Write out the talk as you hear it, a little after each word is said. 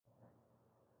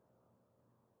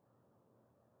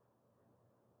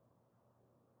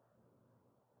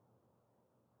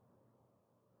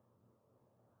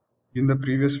In the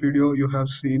previous video, you have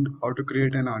seen how to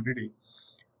create an RDD.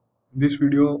 In this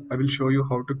video, I will show you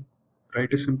how to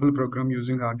write a simple program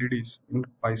using RDDs in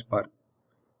PySpark.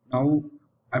 Now,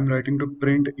 I'm writing to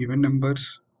print even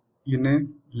numbers in a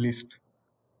list.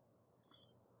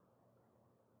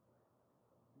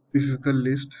 This is the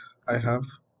list I have.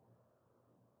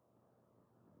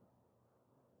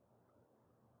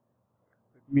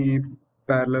 Let me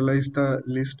parallelize the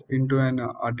list into an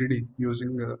RDD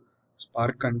using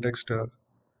Spark context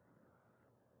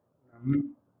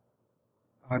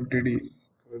RDD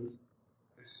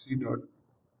sc dot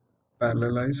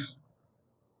parallelize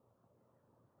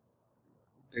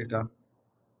data.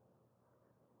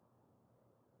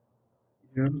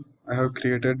 Here I have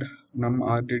created num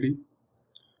RDD.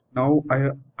 Now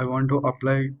I want to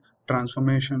apply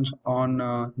transformations on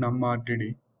num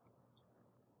RDD.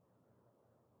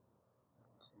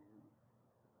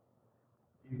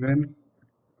 Even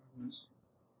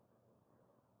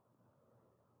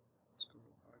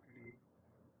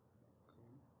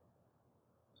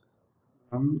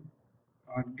num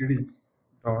RDD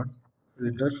dot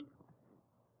filter.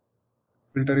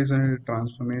 Filter is a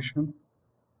transformation.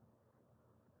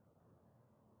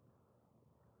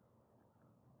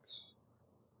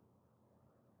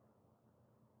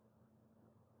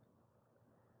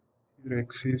 Here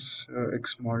x is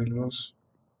x modulos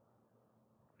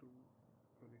 2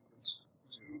 equals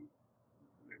 0.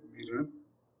 Let me run.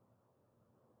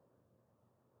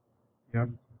 Yeah.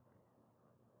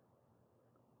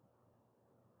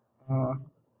 Uh,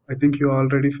 I think you're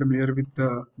already familiar with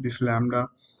this lambda.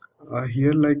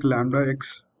 Here, like lambda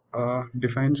x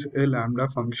defines a lambda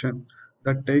function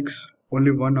that takes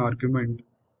only one argument,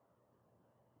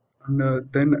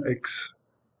 and then x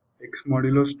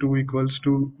modulos 2 equals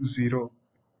to 0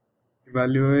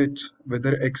 evaluates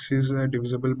whether x is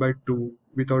divisible by 2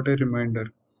 without a reminder.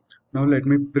 Now let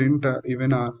me print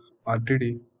even a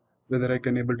RTD whether I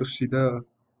can able to see the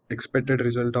expected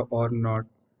result or not.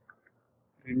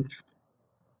 Print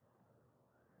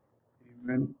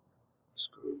even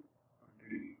score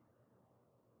RTD.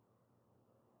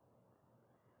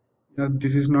 Yeah,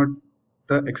 this is not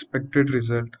the expected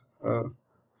result uh,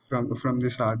 from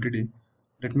this RDD.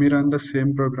 Let me run the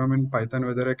same program in Python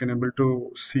whether I can able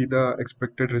to see the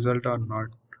expected result or not.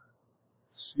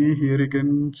 See here you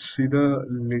can see the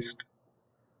list.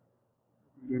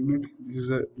 This is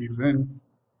a event.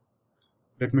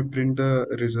 Let me print the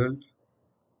result.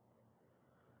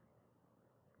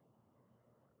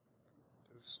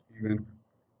 This event.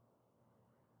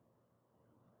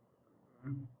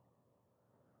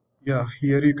 Yeah,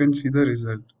 here you can see the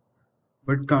result.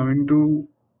 But coming to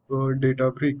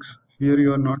Databricks, here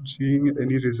you are not seeing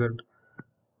any result.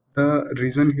 The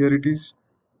reason here it is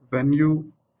when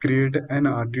you create an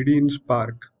RDD in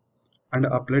Spark and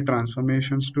apply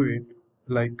transformations to it,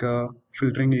 like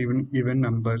filtering even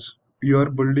numbers, you are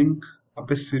building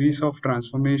up a series of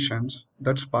transformations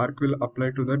that Spark will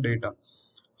apply to the data.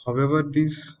 However,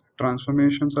 these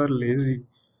transformations are lazy,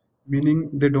 meaning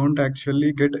they don't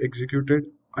actually get executed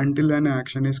until an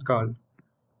action is called.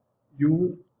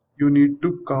 You need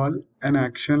to call an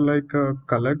action like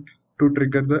collect to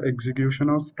trigger the execution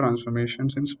of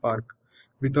transformations in Spark.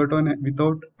 Without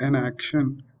an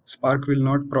action, Spark will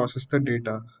not process the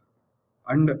data,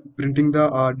 and printing the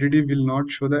RDD will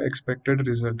not show the expected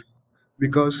result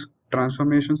because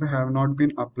transformations have not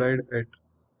been applied yet.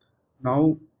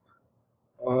 Now,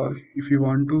 if you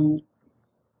want to,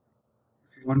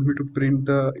 if you want me to print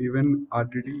the even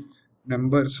RDD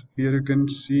numbers, here you can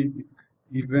see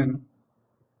even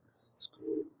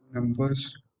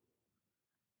numbers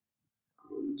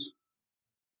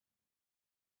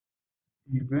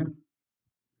even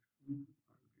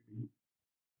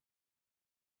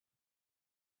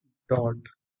dot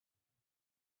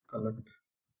collect.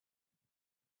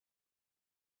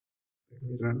 Let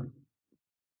me run.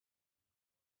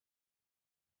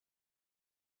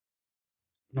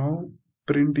 Now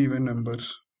print even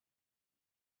numbers.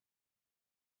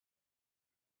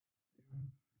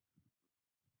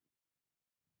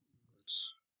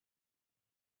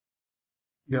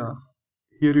 Yeah,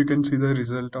 here you can see the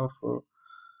result of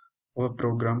our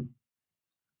program.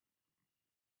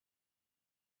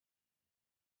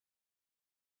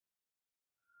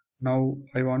 Now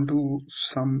I want to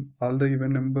sum all the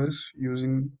even numbers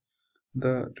using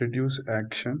the reduce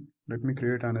action. Let me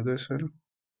create another cell.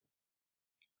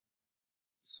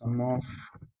 Sum of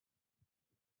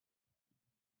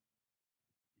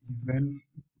even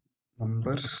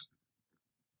numbers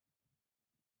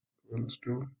equals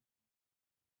to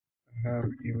have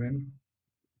even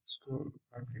score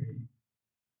again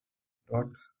dot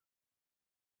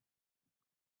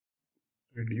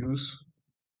reduce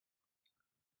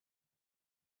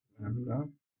lambda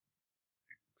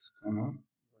x comma.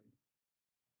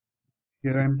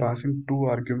 Here I am passing two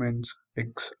arguments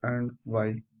x and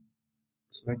y.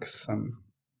 It's like sum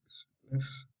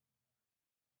plus,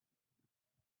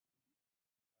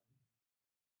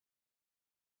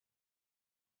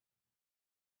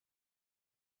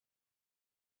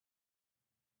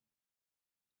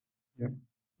 yeah.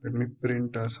 Let me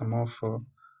print a sum of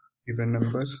even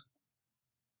numbers.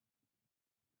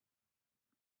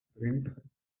 Print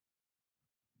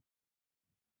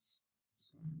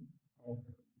sum of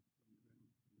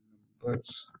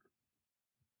numbers.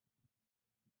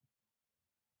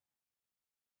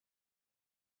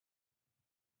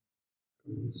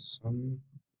 Sum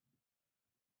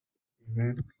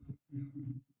even.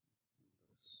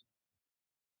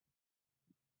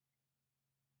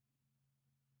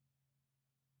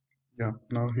 Yeah.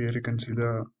 Now here you can see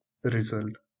the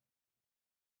result.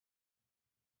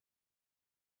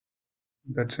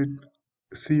 That's it.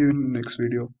 See you in next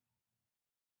video.